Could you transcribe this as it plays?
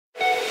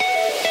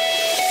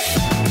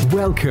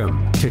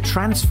Welcome to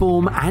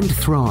Transform and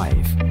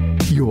Thrive.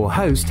 Your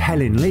host,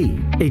 Helen Lee,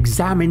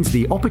 examines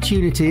the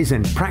opportunities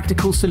and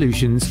practical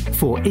solutions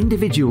for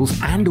individuals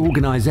and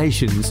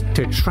organizations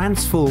to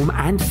transform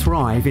and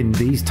thrive in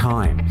these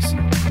times.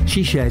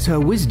 She shares her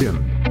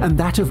wisdom and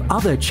that of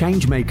other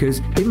change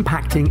makers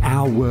impacting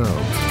our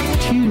world.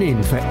 Tune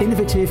in for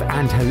innovative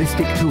and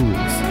holistic tools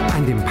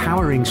and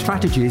empowering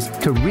strategies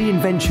to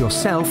reinvent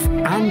yourself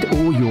and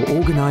or your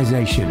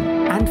organization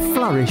and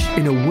flourish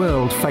in a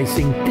world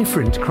facing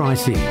different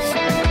crises.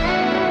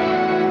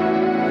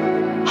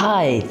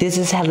 Hi, this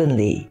is Helen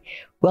Lee.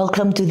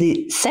 Welcome to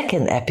the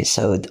second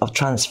episode of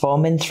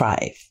Transform and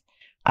Thrive.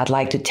 I'd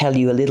like to tell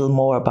you a little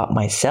more about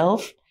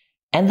myself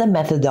and the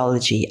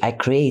methodology I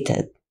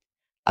created,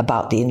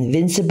 about the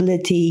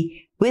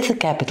invincibility with a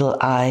capital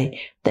I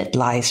that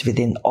lies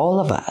within all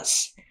of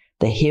us,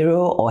 the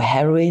hero or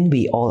heroine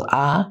we all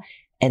are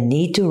and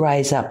need to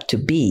rise up to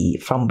be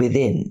from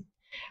within,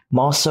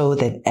 more so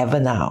than ever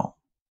now.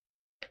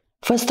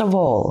 First of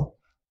all,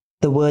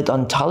 the word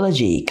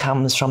ontology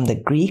comes from the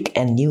Greek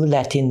and New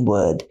Latin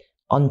word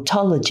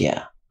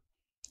ontologia,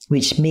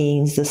 which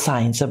means the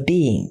science of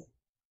being.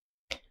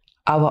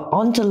 Our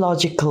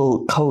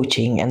ontological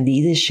coaching and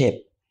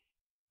leadership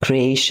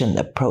creation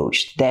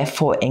approach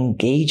therefore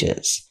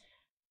engages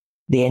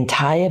the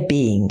entire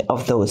being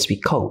of those we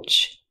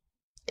coach,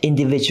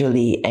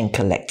 individually and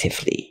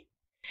collectively.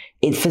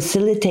 It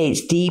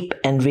facilitates deep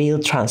and real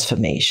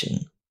transformation.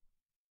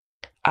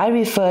 I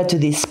refer to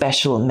this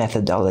special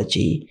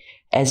methodology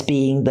as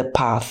being the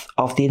path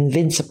of the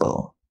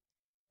invincible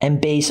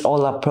and base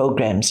all our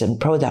programs and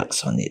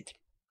products on it.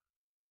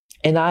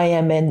 And I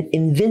am an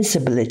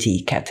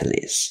invincibility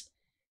catalyst,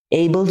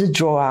 able to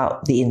draw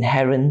out the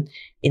inherent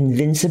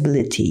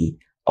invincibility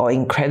or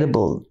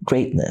incredible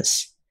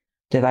greatness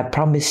that I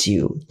promise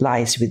you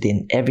lies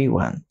within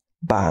everyone,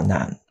 bar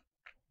none.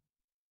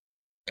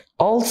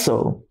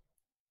 Also,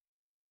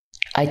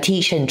 I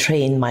teach and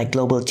train my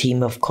global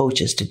team of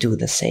coaches to do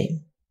the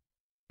same.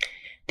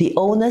 The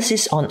onus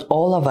is on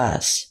all of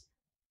us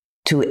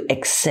to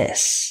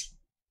access,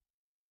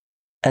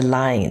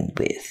 align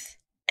with,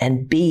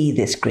 and be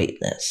this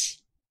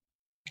greatness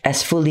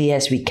as fully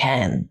as we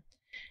can,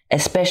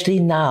 especially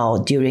now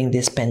during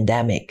this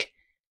pandemic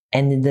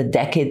and in the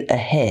decade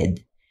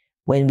ahead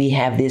when we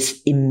have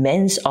this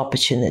immense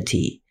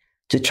opportunity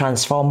to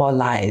transform our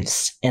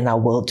lives and our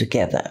world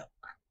together,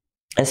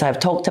 as I've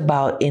talked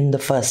about in the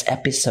first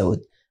episode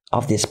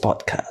of this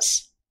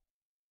podcast.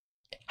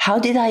 How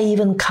did I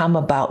even come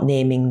about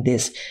naming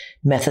this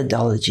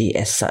methodology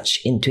as such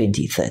in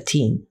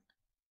 2013?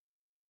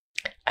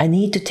 I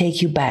need to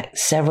take you back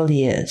several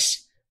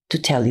years to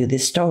tell you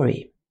this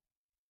story.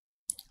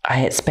 I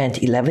had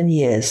spent 11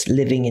 years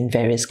living in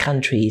various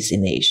countries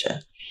in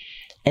Asia,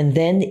 and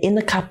then in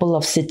a couple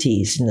of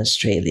cities in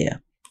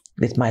Australia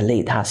with my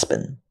late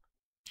husband.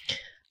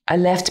 I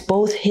left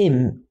both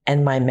him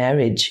and my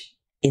marriage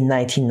in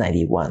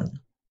 1991.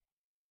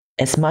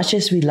 As much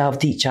as we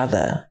loved each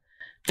other,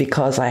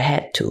 because I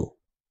had to,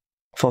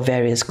 for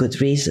various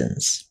good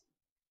reasons.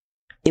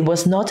 It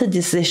was not a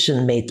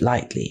decision made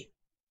lightly.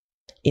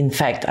 In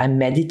fact, I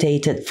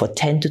meditated for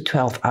 10 to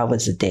 12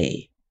 hours a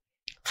day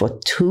for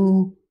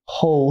 2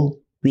 whole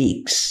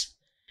weeks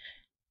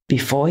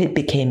before it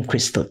became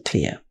crystal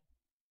clear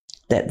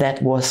that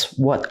that was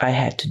what I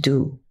had to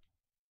do.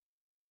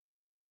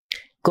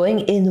 Going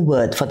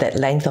inward for that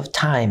length of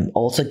time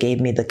also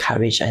gave me the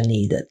courage I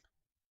needed.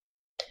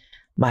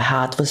 My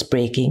heart was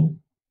breaking,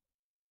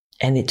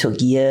 and it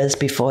took years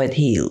before it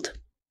healed.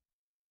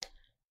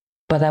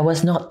 But I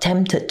was not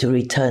tempted to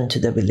return to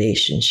the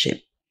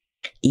relationship,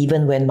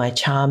 even when my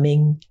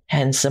charming,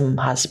 handsome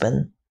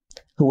husband,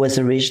 who was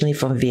originally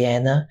from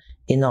Vienna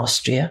in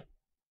Austria,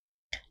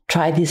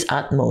 tried his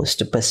utmost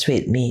to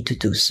persuade me to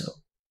do so.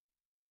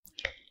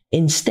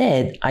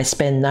 Instead, I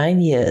spent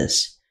 9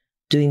 years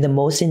doing the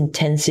most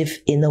intensive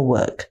inner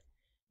work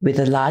with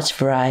a large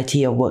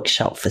variety of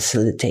workshop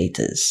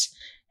facilitators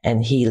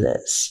and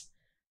healers,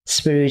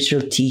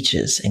 spiritual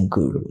teachers and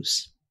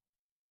gurus.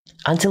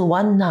 Until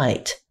one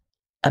night,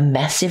 a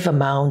massive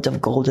amount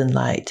of golden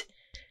light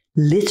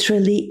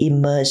literally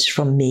emerged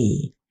from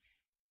me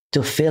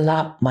to fill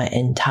up my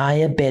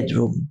entire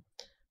bedroom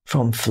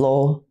from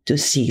floor to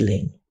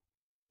ceiling.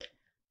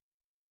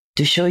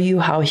 To show you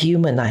how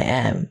human I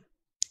am,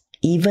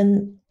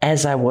 even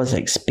as I was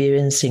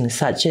experiencing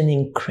such an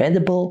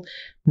incredible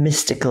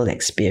mystical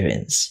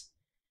experience,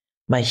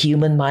 my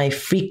human mind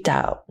freaked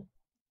out.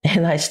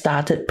 And I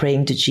started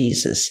praying to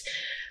Jesus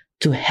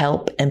to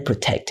help and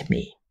protect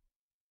me.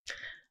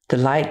 The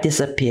light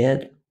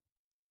disappeared,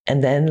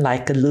 and then,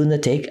 like a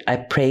lunatic, I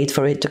prayed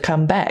for it to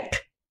come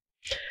back.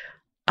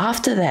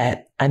 After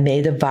that, I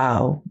made a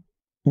vow,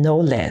 no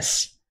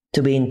less,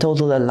 to be in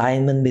total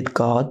alignment with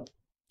God,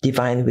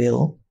 divine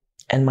will,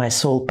 and my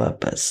soul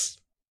purpose.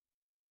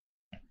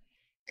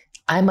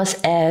 I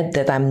must add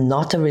that I'm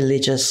not a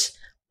religious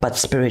but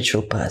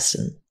spiritual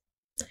person.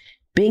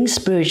 Being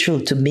spiritual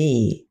to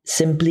me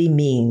simply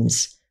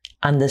means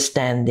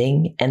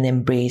understanding and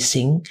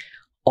embracing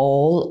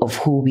all of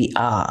who we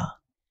are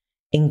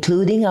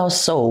including our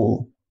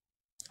soul,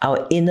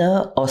 our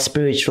inner or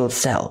spiritual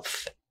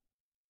self.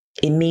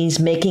 It means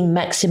making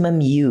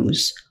maximum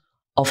use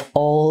of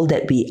all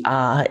that we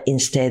are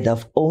instead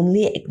of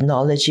only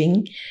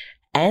acknowledging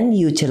and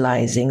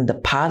utilizing the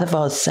part of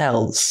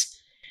ourselves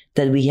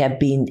that we have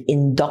been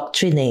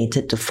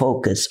indoctrinated to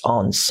focus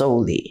on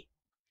solely,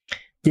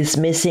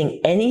 dismissing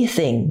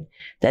anything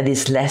that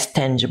is less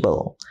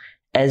tangible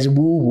as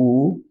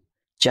woo-woo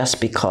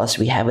just because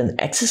we haven't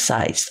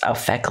exercised our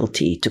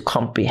faculty to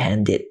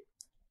comprehend it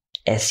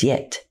as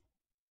yet.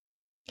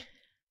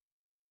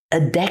 A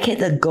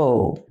decade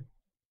ago,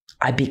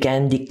 I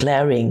began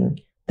declaring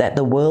that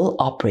the world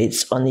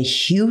operates on a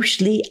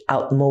hugely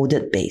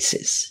outmoded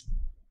basis.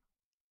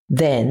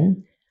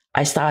 Then,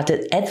 I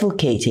started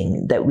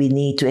advocating that we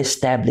need to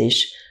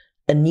establish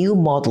a new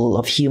model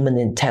of human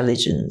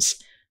intelligence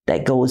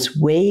that goes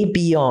way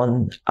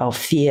beyond our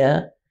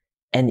fear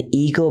and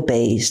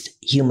ego-based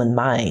human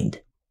mind.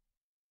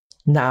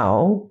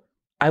 Now,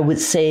 I would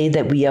say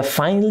that we are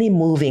finally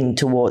moving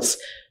towards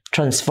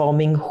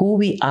transforming who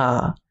we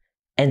are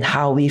and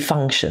how we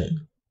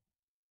function.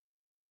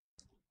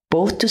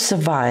 Both to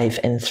survive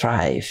and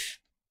thrive,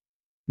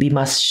 we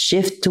must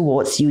shift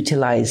towards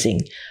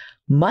utilizing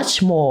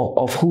much more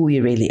of who we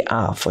really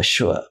are for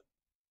sure.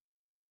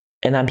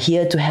 And I'm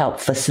here to help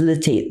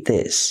facilitate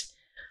this,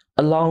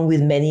 along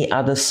with many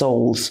other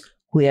souls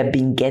who have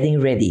been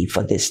getting ready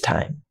for this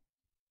time.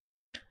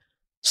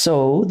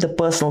 So, the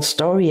personal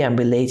story I'm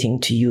relating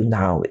to you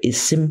now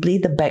is simply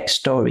the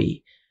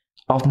backstory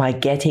of my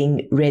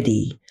getting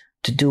ready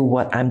to do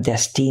what I'm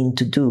destined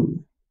to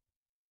do.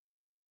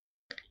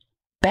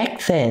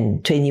 Back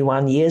then,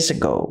 21 years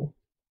ago,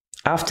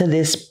 after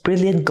this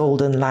brilliant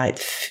golden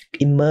light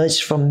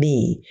emerged from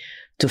me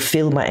to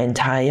fill my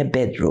entire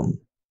bedroom,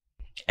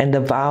 and the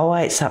vow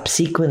I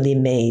subsequently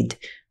made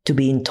to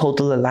be in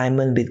total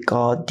alignment with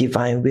God,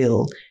 divine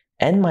will,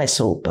 and my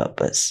soul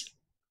purpose,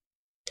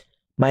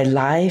 my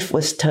life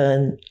was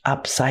turned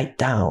upside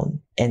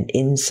down and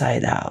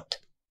inside out.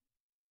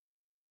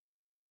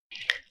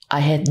 I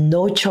had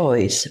no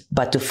choice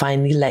but to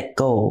finally let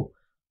go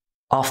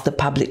of the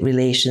public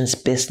relations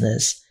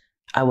business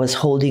I was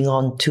holding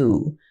on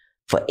to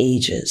for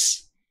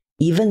ages,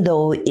 even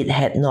though it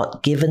had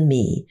not given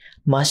me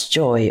much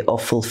joy or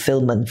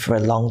fulfillment for a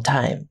long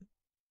time.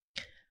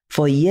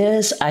 For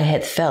years, I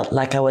had felt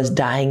like I was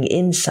dying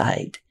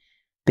inside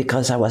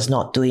because I was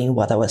not doing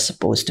what I was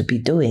supposed to be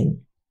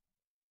doing.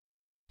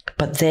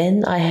 But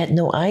then I had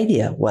no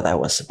idea what I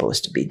was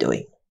supposed to be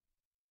doing.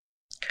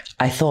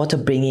 I thought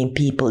of bringing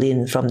people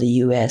in from the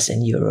US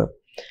and Europe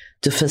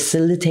to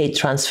facilitate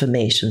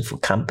transformation for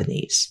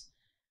companies,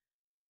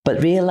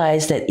 but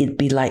realized that it'd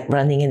be like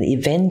running an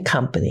event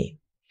company,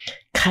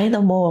 kind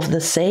of more of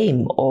the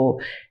same, or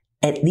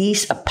at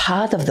least a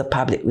part of the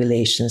public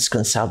relations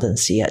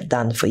consultancy I'd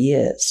done for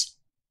years.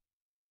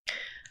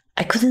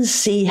 I couldn't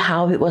see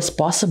how it was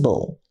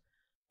possible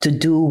to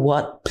do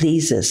what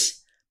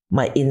pleases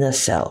my inner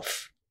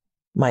self,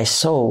 my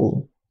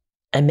soul,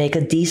 and make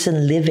a decent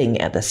living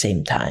at the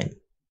same time.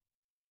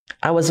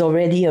 I was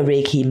already a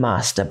Reiki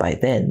master by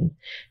then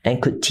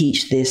and could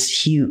teach this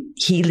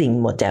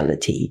healing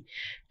modality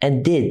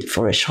and did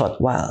for a short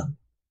while.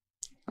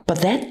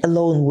 But that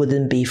alone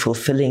wouldn't be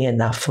fulfilling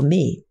enough for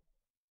me.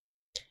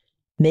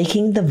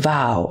 Making the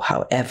vow,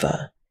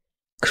 however,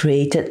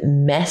 created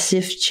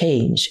massive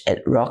change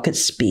at rocket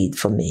speed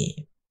for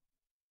me.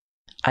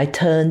 I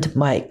turned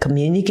my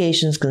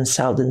communications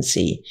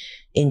consultancy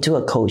into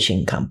a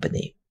coaching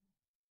company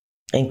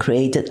and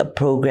created a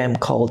program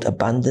called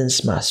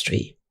Abundance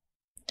Mastery,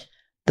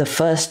 the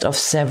first of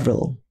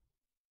several,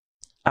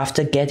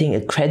 after getting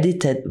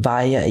accredited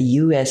via a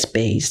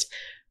US-based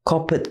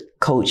Corporate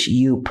Coach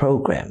U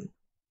program.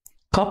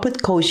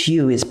 Corporate Coach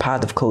U is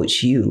part of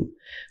Coach U,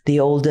 the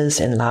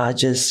oldest and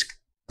largest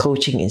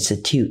coaching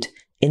institute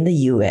in the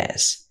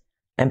US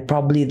and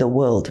probably the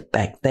world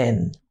back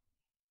then,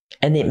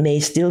 and it may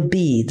still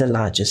be the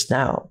largest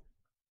now.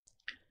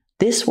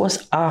 This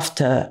was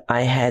after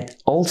I had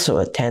also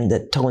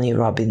attended Tony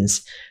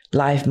Robbins'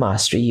 Life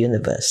Mastery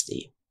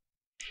University.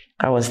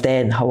 I was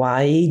there in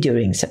Hawaii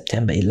during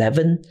September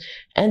 11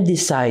 and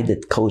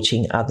decided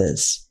coaching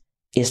others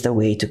is the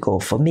way to go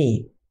for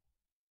me.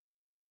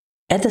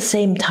 At the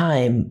same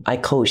time, I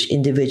coach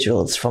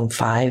individuals from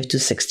 5 to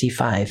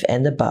 65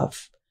 and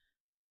above,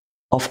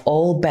 of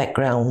all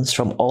backgrounds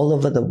from all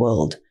over the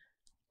world,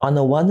 on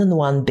a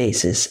one-on-one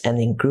basis and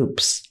in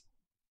groups.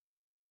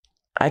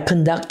 I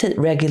conducted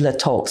regular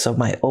talks of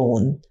my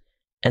own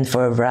and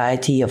for a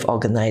variety of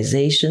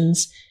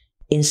organizations,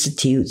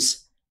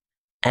 institutes,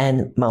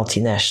 and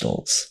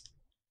multinationals.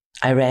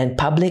 I ran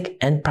public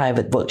and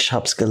private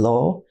workshops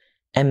galore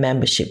and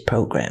membership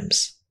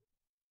programs.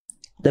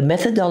 The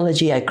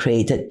methodology I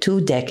created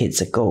 2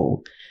 decades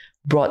ago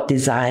brought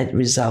desired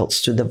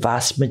results to the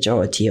vast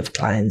majority of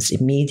clients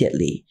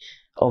immediately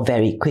or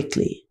very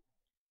quickly,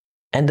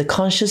 and the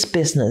conscious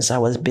business I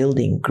was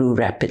building grew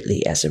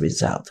rapidly as a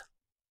result.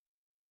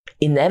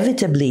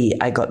 Inevitably,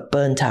 I got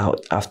burnt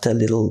out after a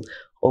little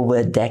over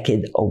a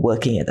decade of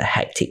working at a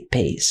hectic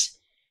pace,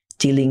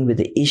 dealing with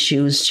the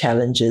issues,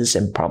 challenges,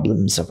 and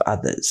problems of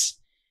others,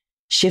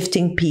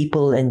 shifting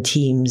people and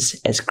teams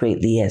as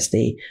greatly as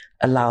they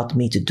allowed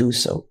me to do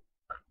so.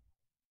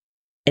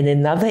 And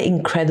another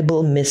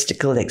incredible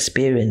mystical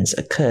experience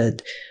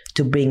occurred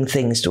to bring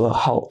things to a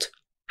halt.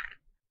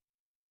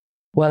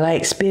 While I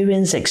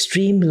experienced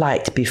extreme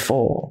light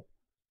before,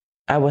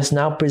 I was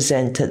now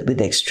presented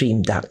with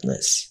extreme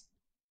darkness.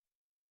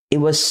 It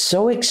was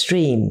so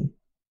extreme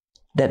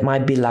that my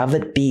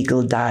beloved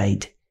beagle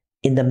died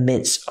in the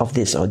midst of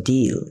this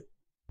ordeal.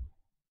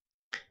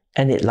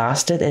 And it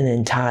lasted an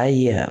entire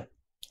year,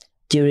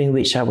 during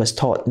which I was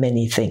taught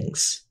many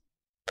things.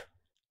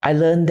 I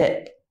learned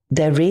that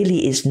there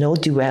really is no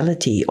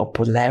duality or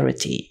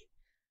polarity,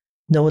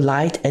 no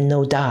light and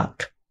no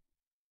dark,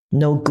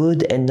 no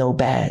good and no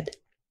bad.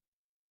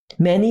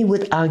 Many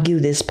would argue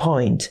this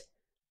point,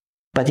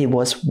 but it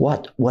was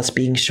what was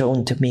being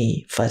shown to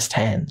me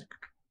firsthand.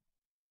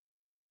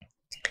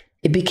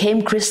 It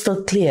became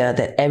crystal clear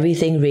that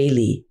everything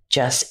really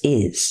just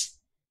is,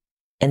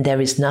 and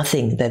there is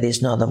nothing that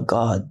is not of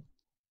God,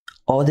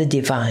 or the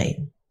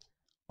divine,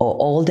 or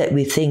all that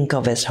we think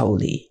of as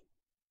holy.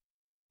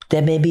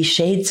 There may be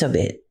shades of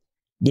it,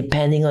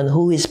 depending on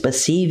who is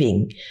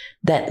perceiving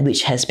that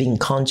which has been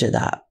conjured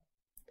up.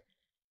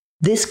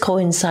 This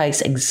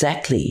coincides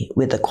exactly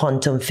with the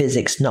quantum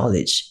physics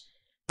knowledge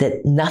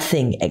that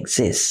nothing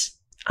exists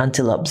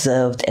until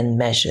observed and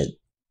measured.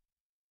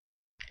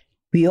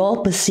 We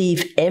all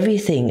perceive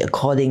everything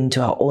according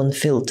to our own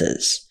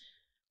filters,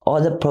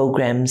 or the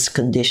programs,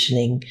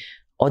 conditioning,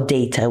 or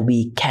data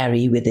we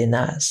carry within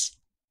us.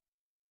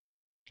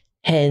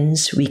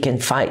 Hence, we can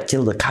fight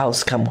till the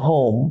cows come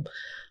home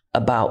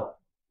about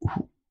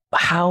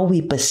how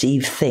we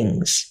perceive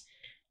things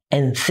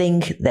and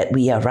think that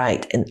we are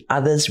right and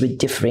others with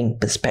differing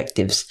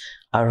perspectives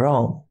are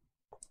wrong.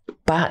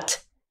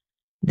 But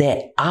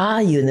there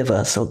are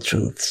universal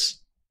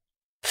truths,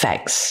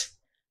 facts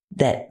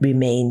that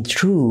remain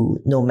true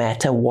no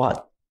matter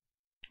what,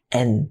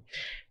 and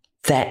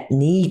that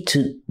need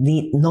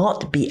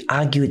not be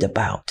argued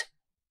about,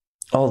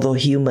 although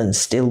humans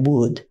still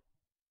would.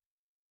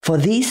 For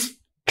these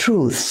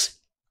truths,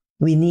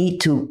 we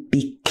need to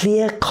be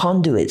clear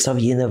conduits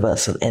of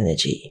universal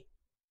energy.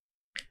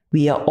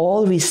 We are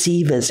all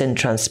receivers and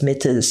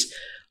transmitters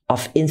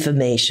of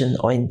information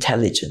or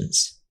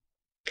intelligence.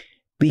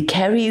 We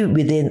carry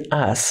within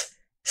us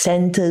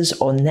centers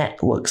or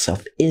networks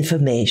of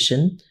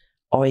information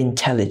or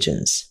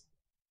intelligence.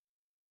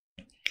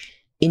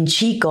 In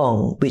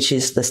Qigong, which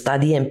is the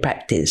study and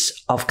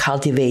practice of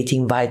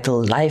cultivating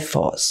vital life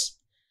force,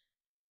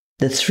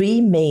 the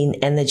three main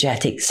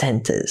energetic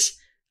centers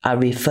are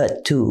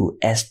referred to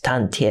as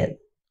Tan Tian.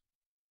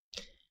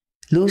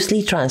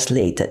 Loosely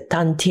translated,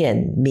 Tan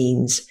Tian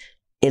means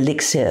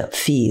elixir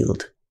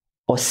field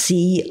or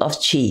sea of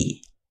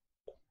qi.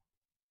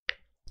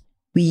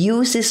 We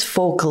use these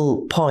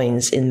focal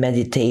points in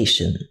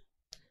meditation,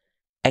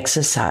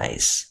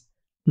 exercise,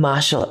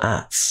 martial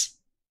arts,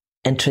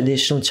 and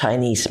traditional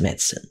Chinese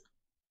medicine.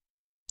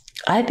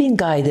 I've been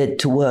guided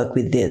to work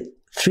with the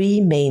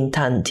three main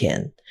Tan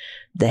Tian,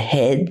 the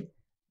head,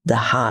 the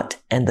heart,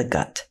 and the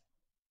gut.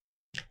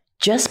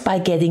 Just by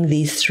getting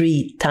these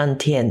three Tan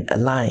Tian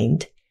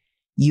aligned,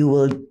 you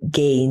will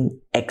gain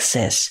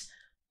access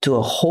to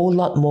a whole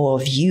lot more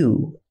of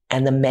you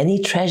and the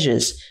many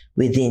treasures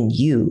within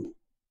you.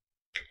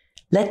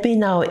 Let me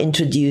now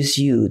introduce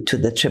you to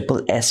the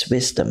Triple S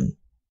wisdom,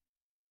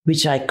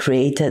 which I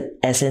created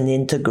as an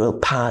integral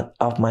part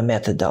of my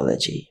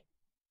methodology.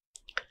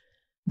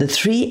 The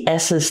three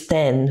S's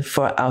stand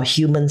for our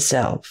human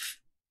self,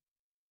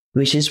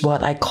 which is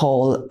what I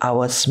call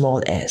our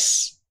small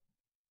s,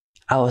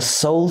 our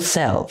soul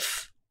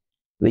self,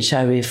 which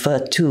I refer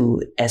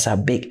to as our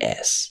big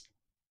S,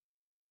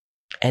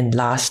 and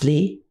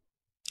lastly,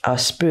 our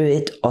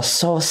spirit or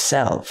source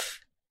self,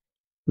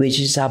 which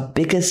is our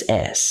biggest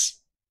S,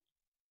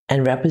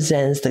 and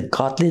represents the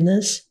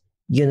godliness,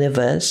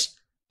 universe,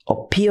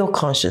 or pure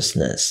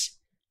consciousness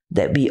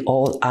that we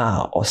all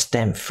are or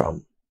stem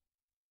from.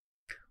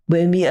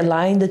 When we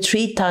align the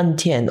three Tan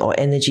Tian or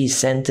energy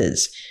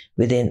centers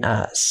within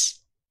us,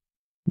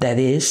 that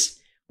is,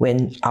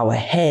 when our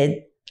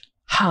head,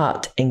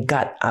 heart, and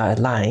gut are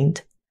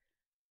aligned,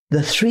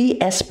 the three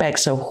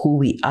aspects of who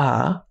we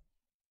are,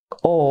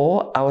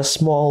 or our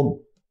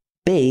small,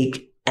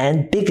 big,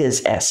 and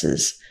biggest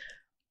S's,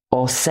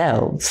 or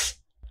selves,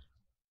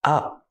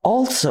 are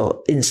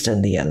also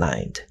instantly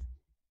aligned.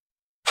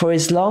 For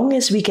as long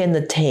as we can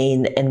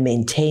attain and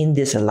maintain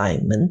this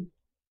alignment,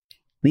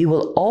 we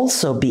will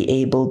also be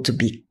able to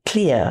be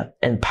clear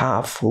and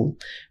powerful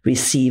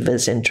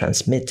receivers and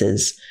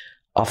transmitters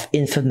of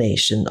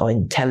information or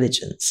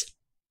intelligence.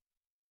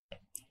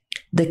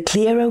 The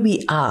clearer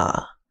we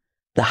are,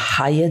 the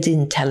higher the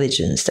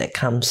intelligence that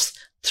comes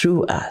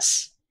through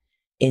us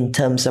in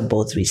terms of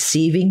both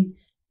receiving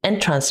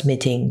and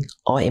transmitting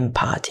or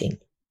imparting.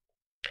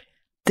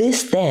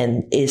 This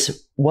then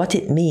is what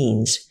it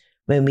means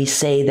when we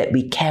say that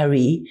we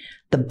carry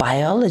the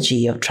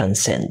biology of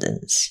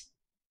transcendence.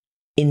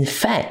 In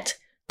fact,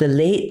 the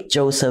late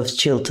Joseph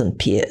Chilton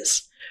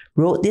Pearce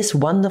wrote this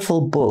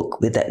wonderful book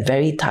with that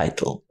very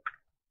title,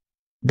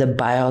 The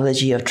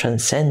Biology of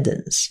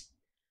Transcendence,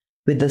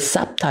 with the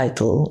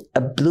subtitle,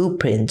 A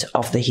Blueprint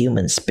of the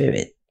Human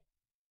Spirit.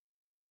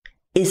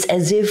 It's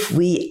as if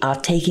we are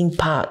taking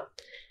part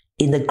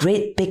in a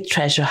great big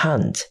treasure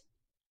hunt,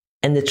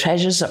 and the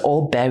treasures are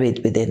all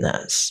buried within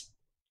us.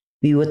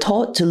 We were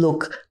taught to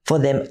look for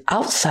them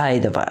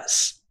outside of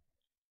us,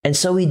 and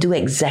so we do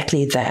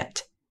exactly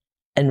that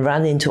and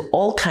run into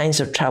all kinds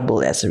of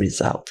trouble as a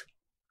result.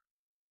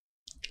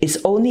 It's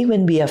only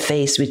when we are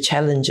faced with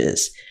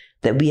challenges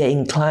that we are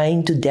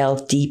inclined to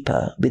delve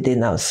deeper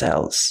within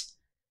ourselves,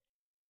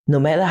 no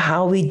matter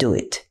how we do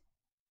it.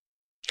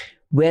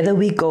 Whether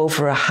we go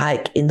for a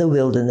hike in the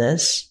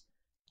wilderness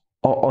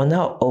or on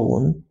our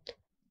own,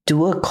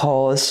 do a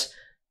course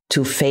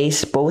to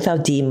face both our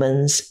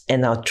demons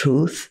and our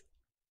truth,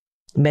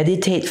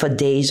 meditate for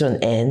days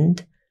on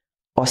end,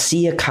 or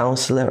see a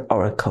counselor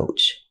or a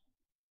coach.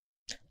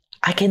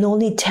 I can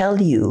only tell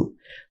you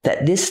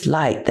that this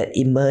light that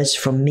emerged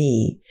from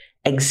me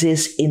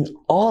exists in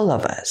all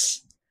of us,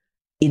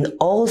 in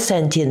all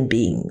sentient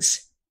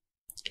beings,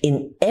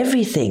 in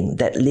everything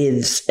that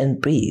lives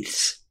and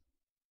breathes.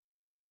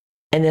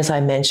 And as I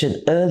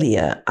mentioned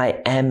earlier,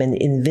 I am an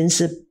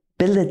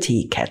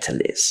invincibility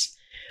catalyst,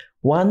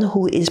 one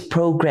who is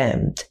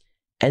programmed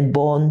and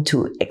born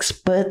to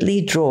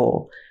expertly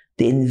draw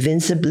the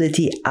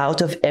invincibility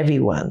out of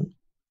everyone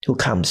who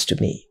comes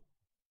to me.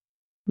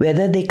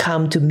 Whether they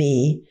come to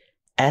me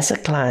as a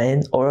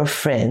client or a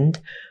friend,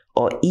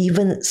 or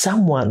even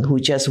someone who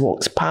just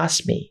walks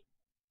past me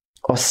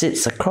or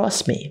sits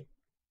across me.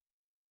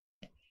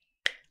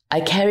 I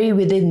carry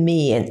within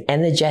me an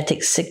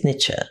energetic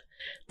signature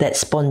that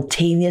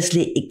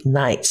spontaneously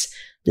ignites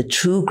the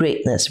true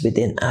greatness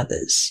within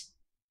others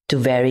to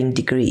varying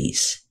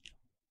degrees.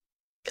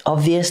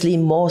 Obviously,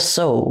 more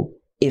so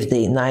if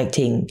the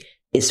igniting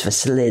is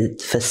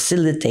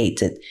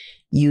facilitated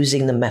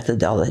using the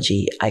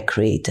methodology I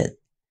created,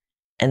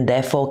 and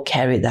therefore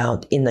carried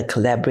out in a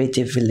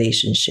collaborative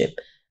relationship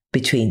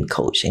between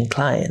coach and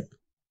client.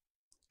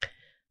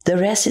 The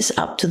rest is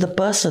up to the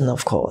person,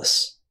 of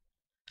course.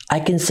 I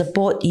can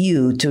support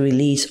you to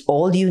release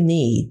all you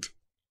need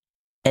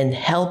and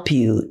help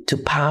you to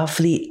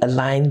powerfully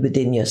align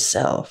within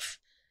yourself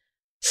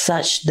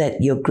such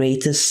that your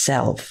greatest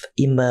self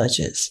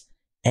emerges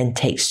and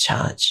takes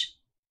charge,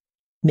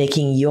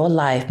 making your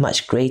life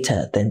much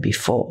greater than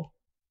before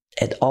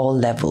at all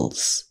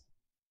levels.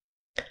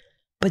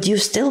 But you're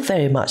still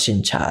very much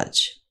in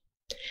charge.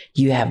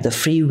 You have the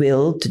free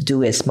will to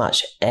do as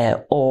much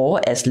or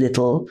as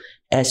little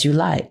as you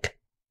like,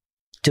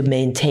 to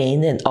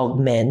maintain and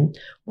augment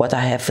what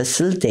I have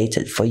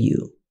facilitated for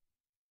you.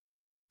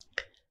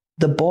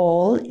 The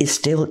ball is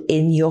still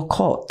in your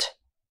court.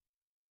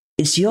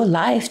 It's your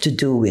life to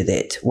do with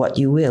it what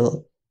you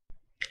will.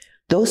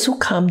 Those who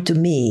come to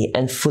me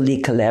and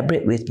fully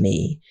collaborate with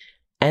me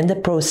and the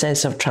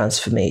process of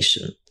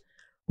transformation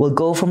will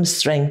go from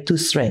strength to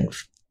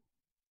strength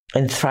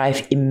and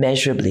thrive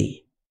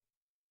immeasurably,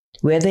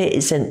 whether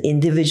it's an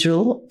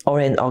individual or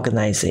an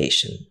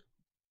organization.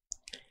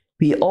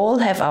 We all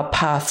have our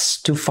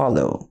paths to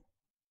follow.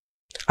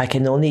 I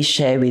can only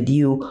share with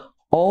you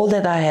all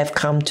that I have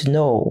come to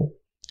know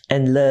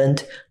and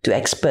learned to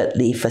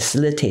expertly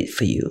facilitate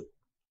for you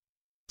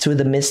through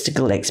the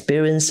mystical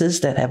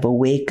experiences that have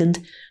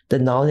awakened the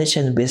knowledge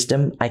and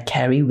wisdom I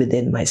carry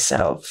within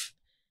myself.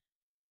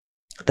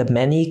 The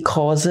many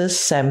courses,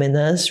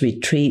 seminars,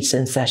 retreats,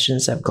 and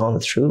sessions I've gone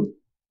through,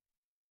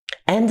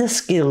 and the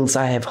skills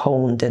I have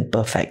honed and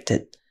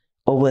perfected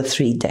over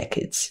 3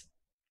 decades.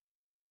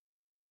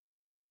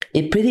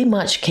 It pretty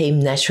much came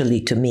naturally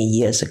to me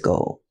years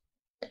ago,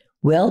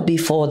 well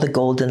before the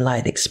Golden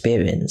Light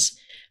experience,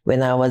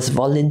 when I was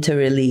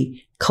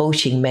voluntarily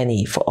coaching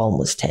many for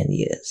almost 10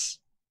 years.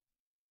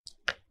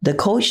 The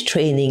coach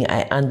training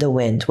I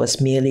underwent was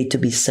merely to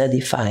be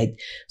certified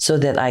so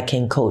that I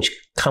can coach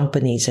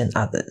companies and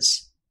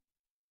others.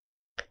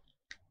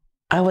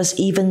 I was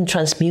even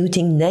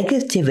transmuting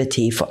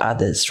negativity for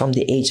others from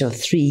the age of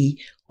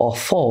 3 or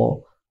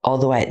 4,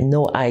 although I had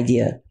no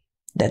idea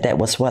that that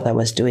was what I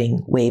was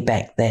doing way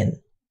back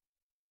then.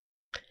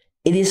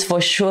 It is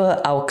for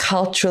sure our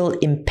cultural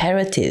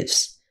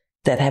imperatives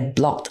that have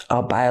blocked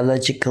our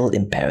biological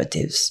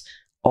imperatives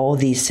all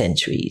these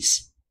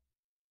centuries,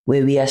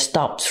 where we are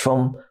stopped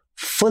from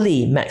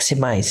fully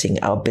maximizing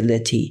our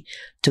ability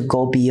to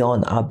go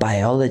beyond our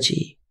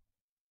biology,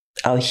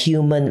 our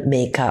human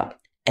makeup,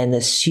 and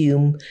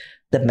assume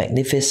the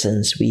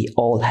magnificence we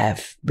all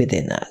have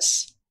within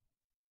us.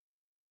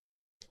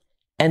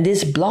 And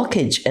this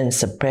blockage and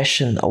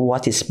suppression of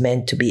what is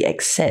meant to be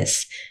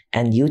accessed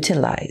and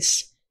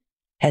utilized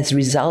has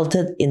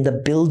resulted in the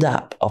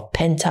buildup of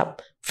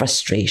pent-up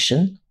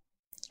frustration,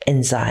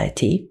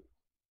 anxiety,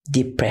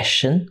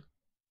 depression,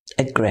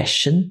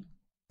 aggression,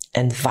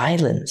 and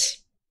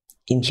violence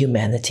in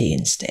humanity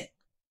instead.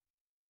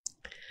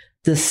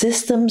 The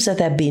systems that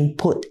have been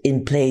put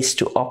in place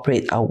to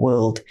operate our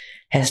world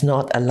has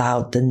not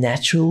allowed the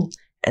natural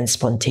and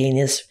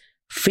spontaneous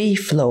free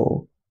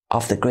flow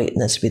of the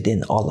greatness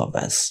within all of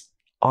us,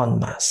 en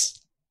masse.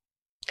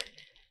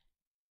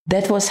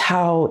 That was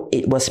how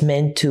it was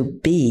meant to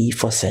be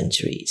for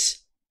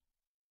centuries.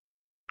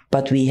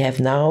 But we have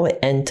now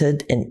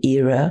entered an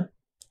era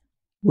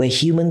where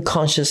human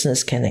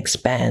consciousness can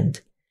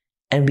expand,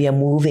 and we are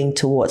moving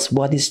towards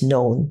what is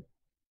known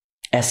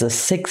as the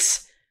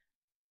sixth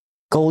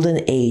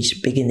golden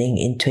age beginning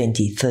in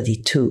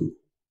 2032,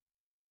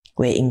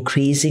 where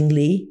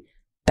increasingly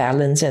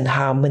balance and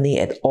harmony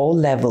at all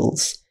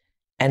levels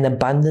and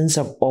abundance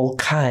of all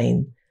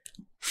kind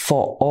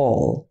for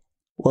all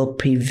will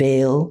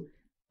prevail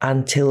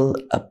until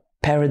a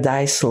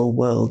paradisal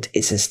world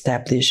is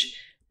established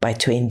by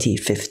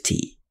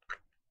 2050.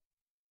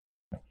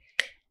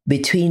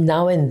 Between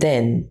now and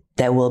then,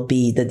 there will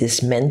be the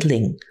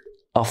dismantling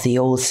of the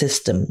old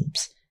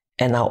systems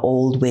and our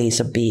old ways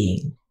of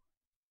being.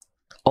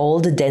 All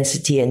the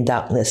density and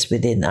darkness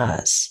within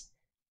us,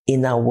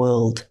 in our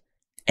world,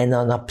 and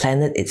on our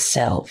planet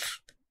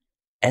itself,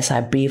 as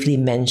I briefly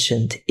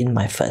mentioned in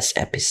my first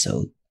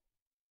episode.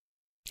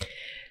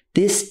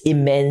 This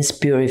immense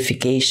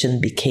purification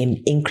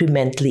became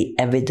incrementally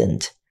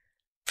evident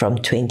from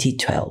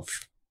 2012,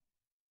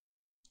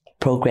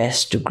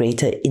 progressed to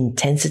greater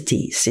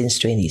intensity since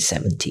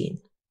 2017,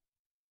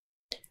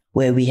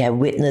 where we have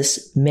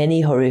witnessed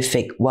many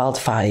horrific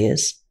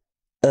wildfires,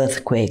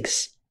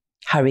 earthquakes,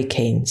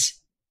 hurricanes,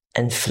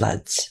 and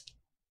floods.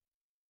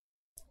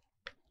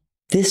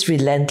 This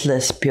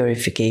relentless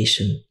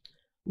purification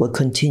will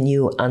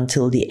continue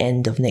until the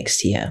end of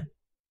next year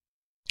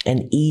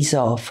and ease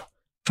off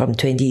from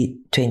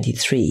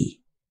 2023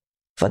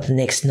 for the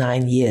next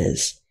 9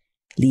 years,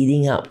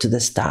 leading up to the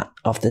start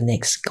of the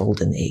next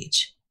golden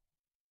age.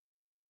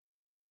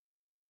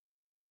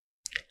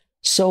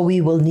 So we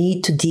will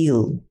need to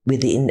deal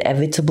with the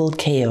inevitable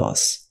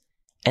chaos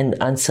and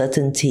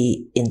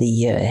uncertainty in the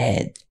year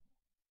ahead,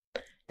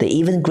 the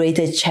even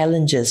greater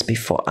challenges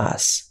before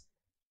us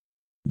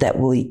that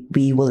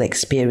we will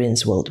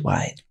experience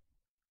worldwide.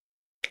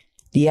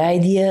 The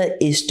idea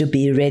is to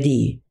be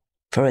ready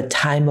for a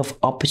time of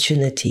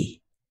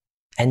opportunity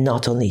and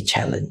not only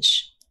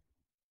challenge.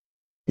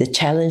 The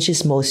challenge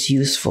is most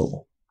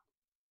useful.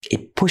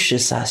 It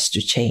pushes us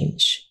to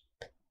change,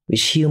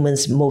 which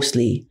humans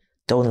mostly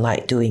don't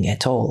like doing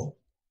at all.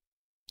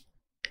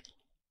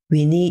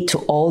 We need to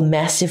all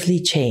massively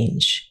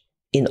change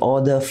in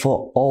order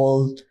for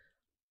all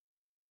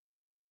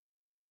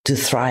to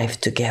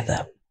thrive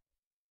together.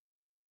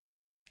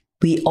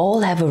 We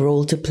all have a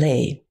role to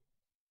play.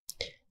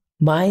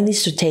 Mine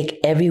is to take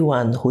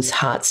everyone whose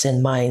hearts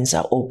and minds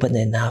are open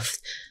enough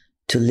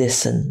to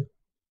listen,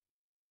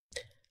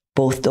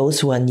 both those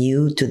who are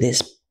new to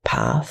this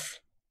path,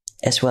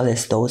 as well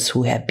as those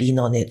who have been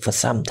on it for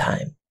some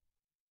time,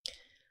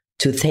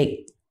 to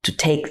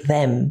take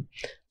them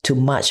to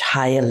much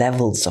higher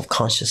levels of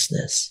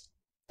consciousness,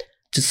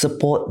 to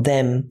support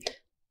them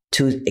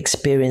to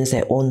experience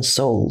their own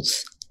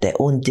souls, their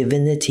own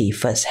divinity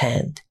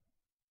firsthand,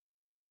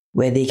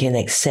 where they can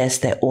access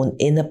their own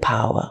inner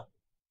power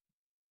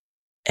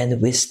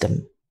and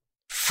wisdom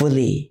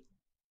fully,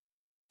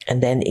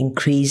 and then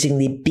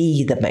increasingly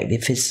be the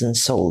magnificent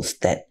souls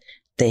that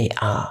they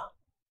are,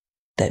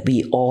 that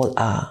we all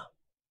are.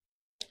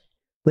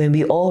 When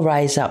we all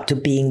rise up to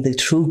being the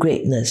true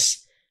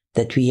greatness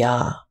that we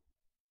are,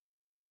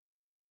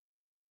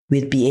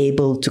 we'll be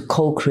able to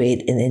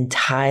co-create an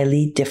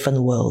entirely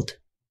different world.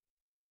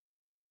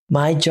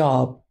 My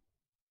job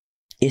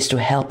is to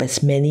help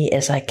as many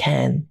as I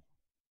can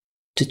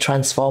to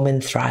transform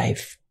and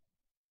thrive,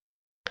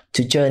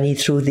 to journey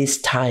through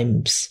these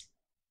times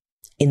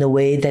in a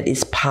way that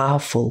is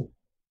powerful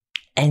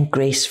and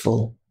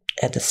graceful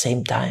at the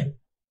same time.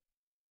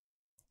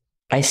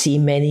 I see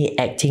many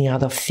acting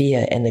out of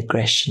fear and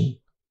aggression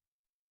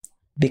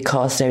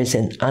because there is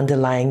an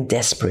underlying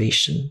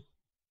desperation,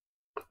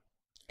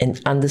 an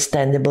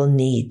understandable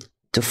need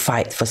to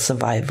fight for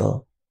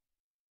survival.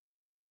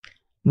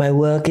 My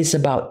work is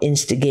about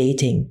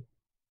instigating,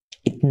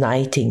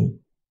 igniting,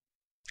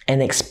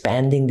 and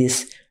expanding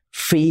this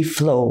free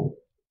flow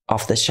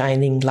of the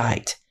shining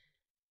light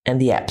and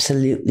the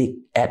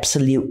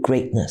absolute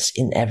greatness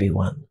in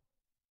everyone.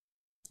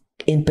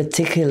 In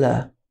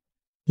particular,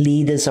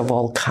 leaders of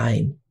all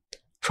kind,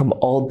 from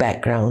all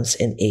backgrounds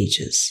and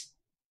ages.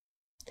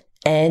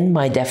 And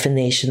my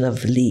definition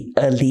of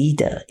a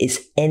leader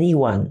is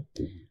anyone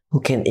who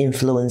can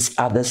influence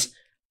others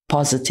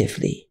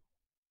positively,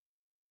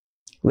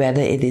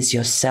 whether it is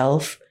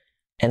yourself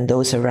and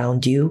those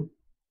around you,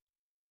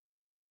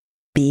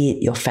 be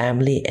it your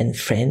family and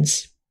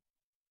friends,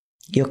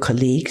 your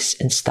colleagues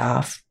and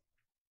staff,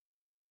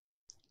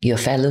 your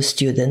fellow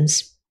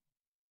students,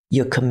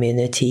 your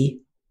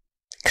community,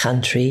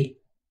 country,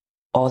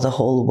 or the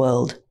whole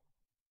world.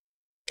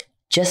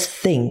 Just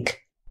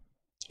think,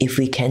 if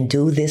we can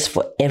do this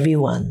for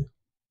everyone,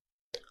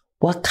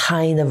 what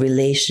kind of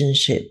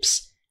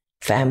relationships,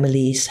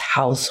 families,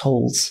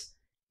 households,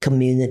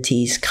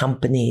 communities,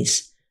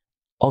 companies,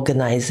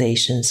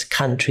 organizations,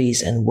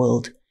 countries, and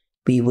world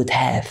we would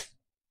have.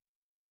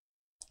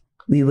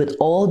 we would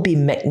all be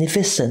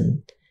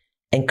magnificent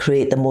and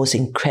create the most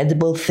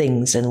incredible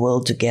things and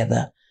world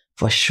together,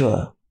 for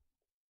sure.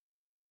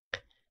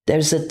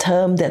 There's a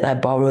term that I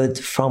borrowed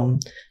from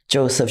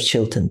Joseph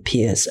Chilton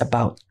Pearce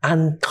about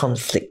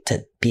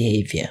unconflicted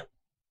behavior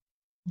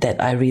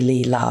that I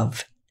really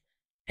love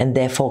and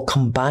therefore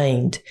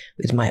combined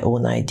with my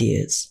own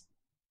ideas.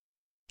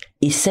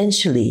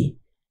 Essentially,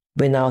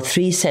 when our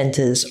three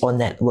centers or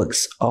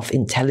networks of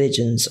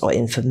intelligence or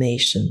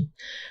information,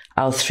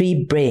 our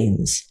three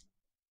brains,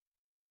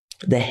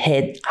 the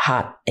head,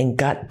 heart, and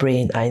gut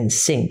brain are in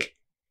sync,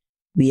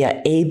 we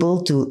are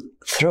able to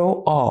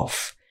throw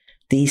off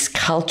these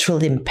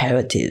cultural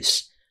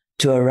imperatives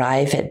to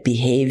arrive at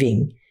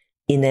behaving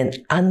in an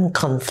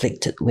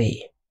unconflicted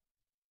way,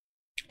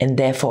 and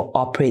therefore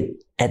operate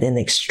at an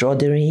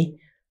extraordinary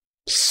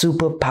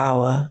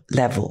superpower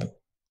level,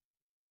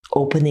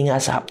 opening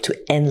us up to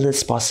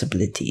endless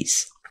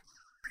possibilities.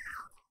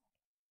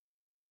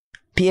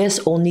 Pearce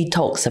only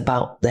talks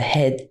about the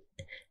head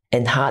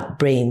and heart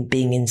brain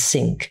being in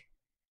sync,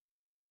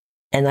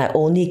 and I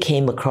only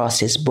came across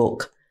his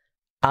book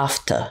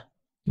after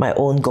my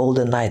own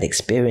golden light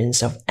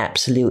experience of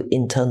absolute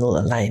internal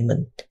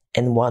alignment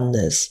and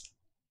oneness,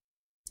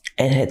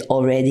 and had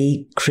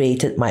already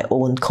created my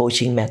own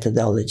coaching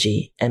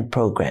methodology and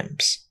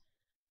programs.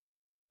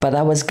 But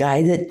I was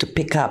guided to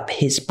pick up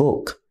his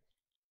book,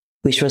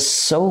 which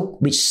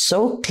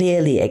so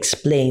clearly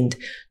explained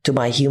to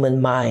my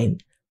human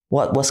mind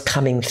what was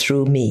coming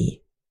through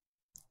me,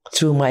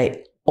 through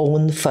my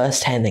own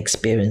first-hand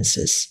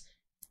experiences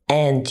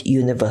and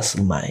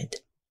universal mind.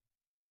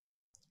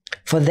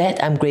 For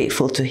that, I'm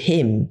grateful to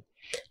him,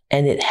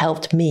 and it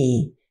helped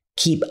me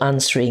keep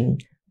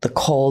answering the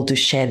call to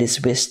share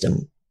this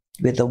wisdom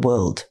with the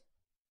world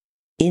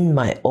in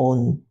my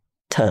own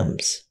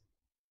terms.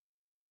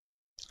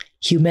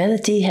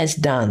 Humanity has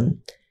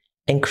done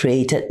and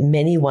created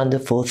many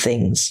wonderful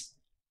things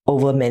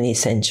over many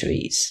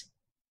centuries.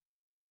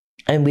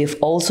 And we've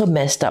also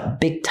messed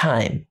up big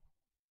time.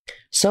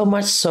 So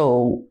much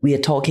so, we are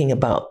talking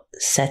about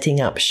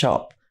setting up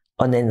shop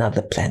on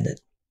another planet.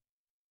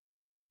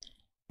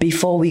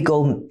 Before we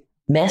go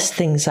mess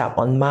things up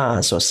on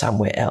Mars or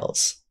somewhere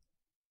else,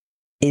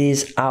 it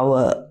is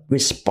our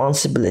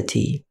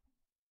responsibility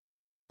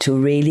to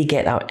really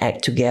get our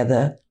act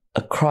together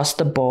across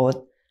the board,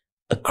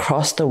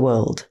 across the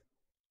world,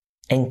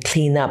 and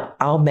clean up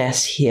our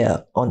mess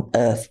here on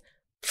Earth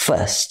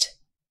first.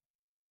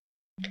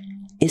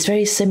 It's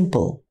very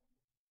simple.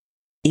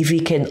 If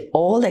we can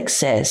all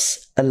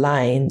access,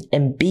 align,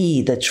 and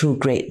be the true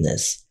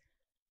greatness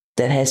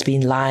that has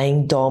been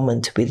lying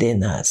dormant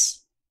within us,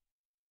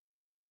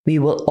 we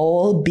will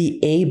all be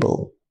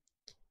able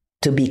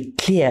to be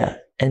clear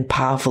and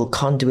powerful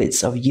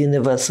conduits of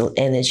universal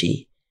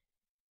energy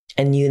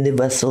and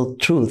universal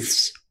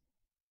truths.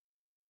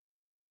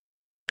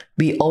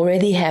 We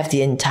already have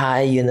the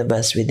entire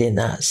universe within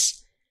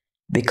us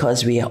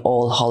because we are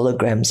all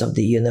holograms of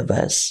the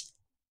universe,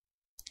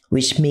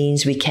 which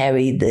means we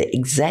carry the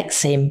exact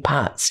same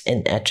parts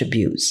and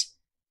attributes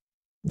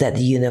that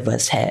the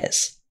universe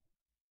has.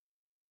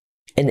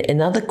 And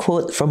another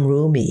quote from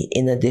Rumi,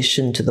 in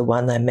addition to the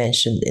one I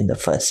mentioned in the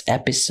first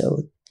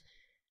episode,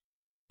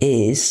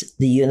 is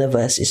the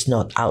universe is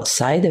not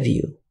outside of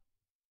you.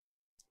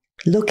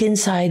 Look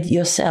inside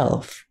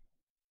yourself.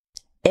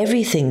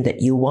 Everything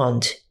that you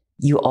want,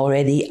 you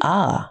already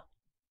are.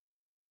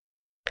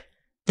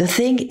 The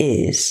thing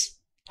is,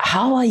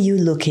 how are you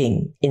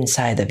looking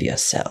inside of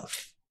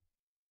yourself?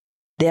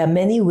 There are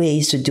many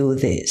ways to do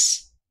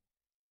this,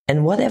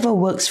 and whatever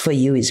works for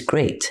you is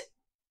great.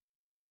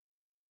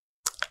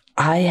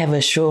 I have a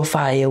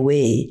surefire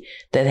way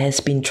that has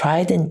been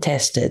tried and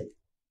tested,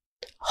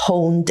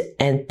 honed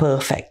and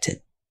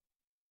perfected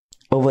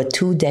over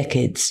 2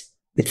 decades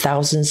with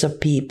thousands of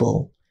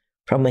people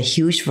from a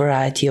huge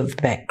variety of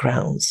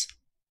backgrounds.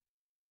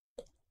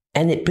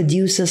 And it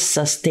produces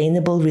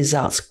sustainable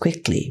results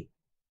quickly,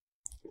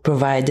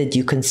 provided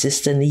you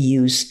consistently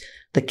use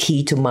the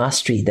key to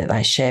mastery that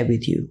I share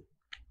with you.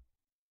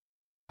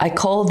 I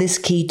call this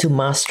key to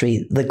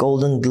mastery the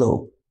golden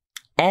globe,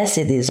 as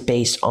it is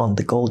based on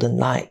the golden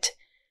light,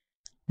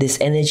 this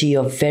energy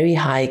of very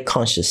high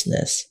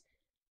consciousness,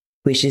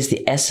 which is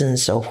the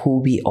essence of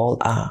who we all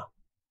are.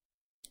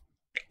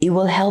 It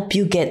will help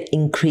you get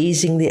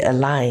increasingly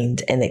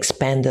aligned and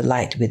expand the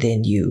light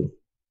within you.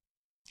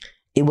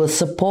 It will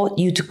support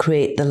you to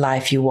create the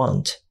life you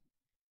want.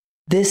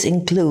 This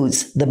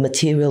includes the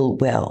material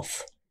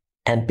wealth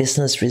and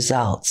business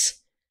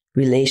results,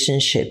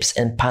 relationships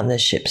and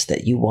partnerships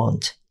that you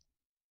want,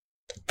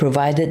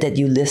 provided that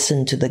you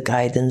listen to the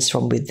guidance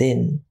from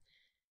within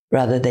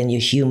rather than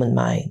your human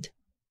mind.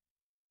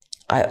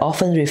 I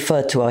often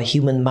refer to our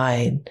human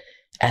mind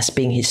as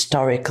being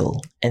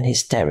historical and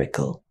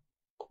hysterical.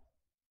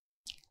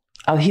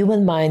 Our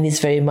human mind is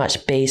very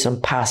much based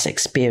on past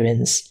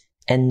experience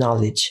and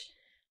knowledge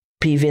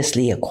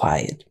previously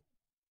acquired.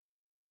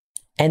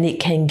 And it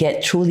can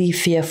get truly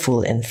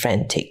fearful and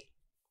frantic.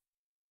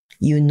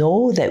 You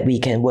know that we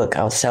can work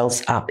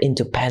ourselves up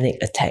into panic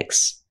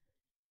attacks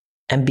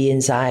and be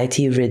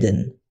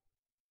anxiety-ridden.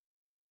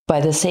 By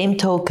the same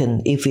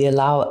token, if we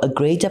allow a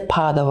greater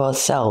part of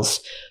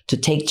ourselves to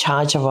take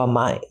charge of our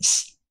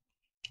minds,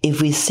 if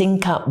we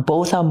sync up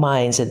both our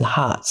minds and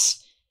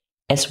hearts,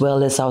 as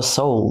well as our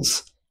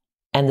souls,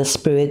 and the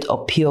spirit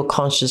of pure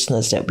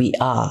consciousness that we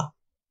are,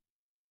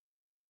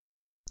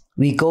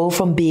 we go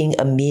from being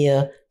a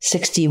mere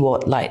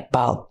 60-watt light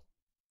bulb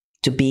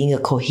to being a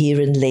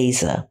coherent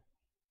laser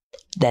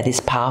that is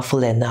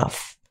powerful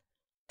enough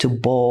to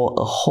bore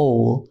a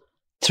hole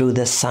through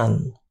the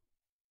sun,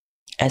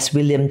 as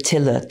William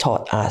Tiller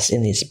taught us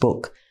in his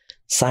book,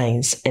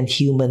 Science and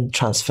Human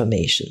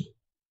Transformation.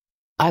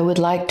 I would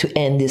like to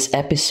end this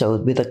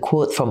episode with a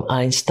quote from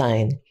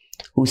Einstein,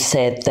 who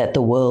said that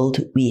the world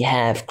we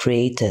have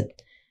created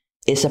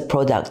is a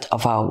product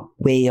of our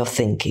way of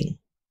thinking.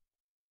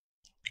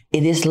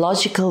 It is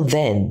logical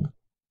then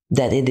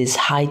that it is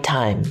high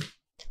time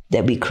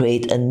that we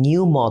create a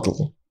new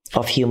model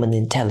of human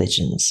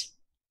intelligence.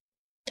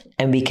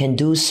 And we can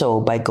do so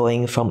by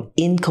going from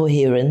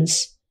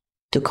incoherence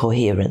to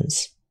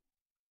coherence,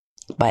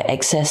 by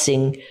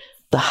accessing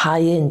the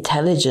higher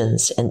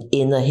intelligence and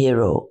inner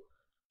hero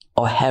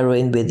or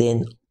heroine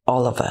within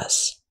all of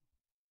us.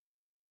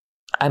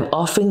 I'm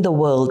offering the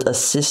world a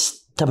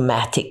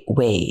systematic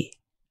way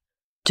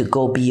to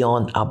go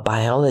beyond our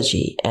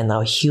biology and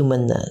our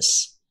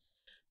humanness,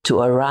 to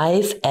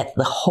arrive at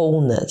the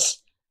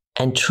wholeness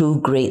and true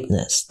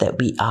greatness that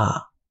we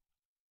are,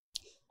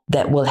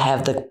 that will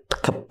have the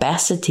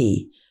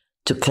capacity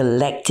to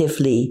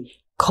collectively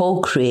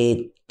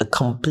co-create a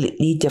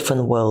completely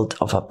different world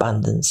of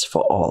abundance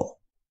for all.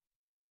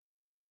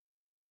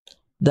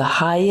 The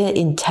higher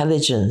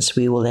intelligence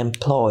we will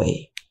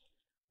employ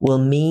will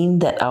mean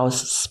that our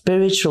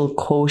spiritual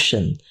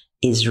quotient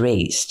is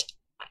raised.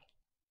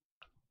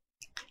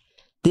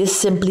 This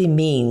simply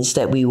means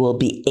that we will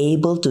be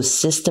able to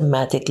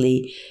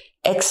systematically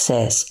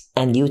access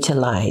and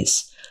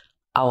utilize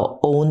our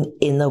own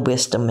inner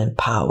wisdom and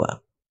power.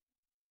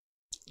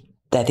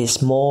 That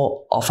is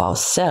more of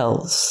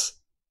ourselves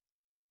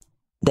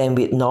than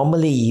we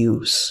normally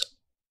use,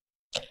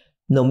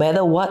 no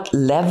matter what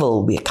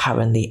level we're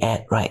currently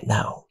at right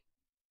now.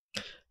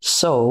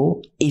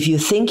 So, if you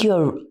think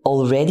you're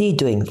already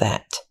doing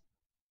that,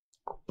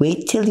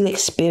 wait till you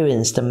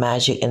experience the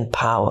magic and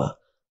power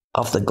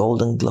of the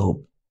Golden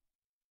Globe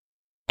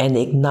and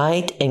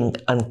ignite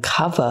and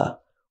uncover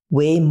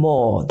way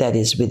more that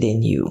is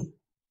within you.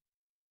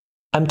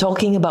 I'm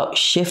talking about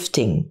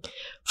shifting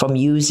from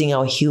using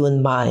our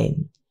human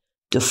mind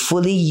to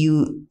fully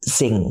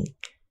using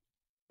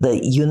the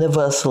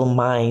universal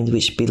mind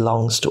which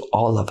belongs to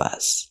all of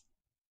us.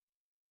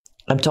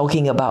 I'm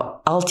talking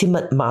about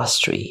ultimate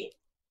mastery,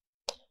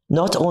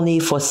 not only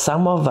for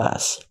some of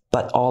us,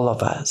 but all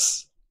of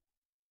us.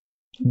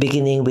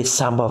 Beginning with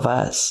some of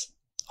us,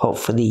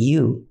 hopefully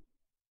you.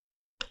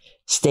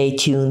 Stay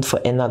tuned for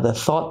another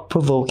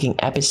thought-provoking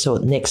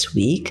episode next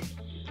week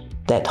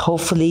that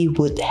hopefully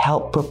would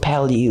help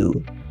propel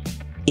you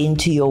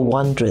into your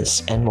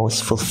wondrous and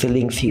most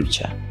fulfilling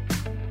future.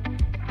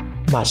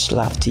 Much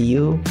love to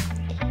you.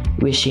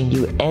 Wishing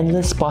you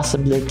endless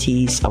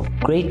possibilities of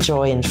great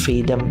joy and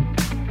freedom,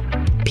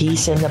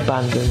 peace and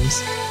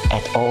abundance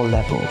at all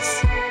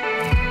levels.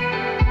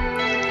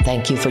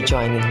 Thank you for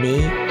joining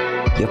me.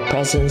 Your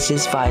presence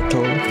is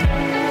vital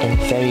and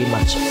very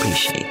much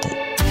appreciated.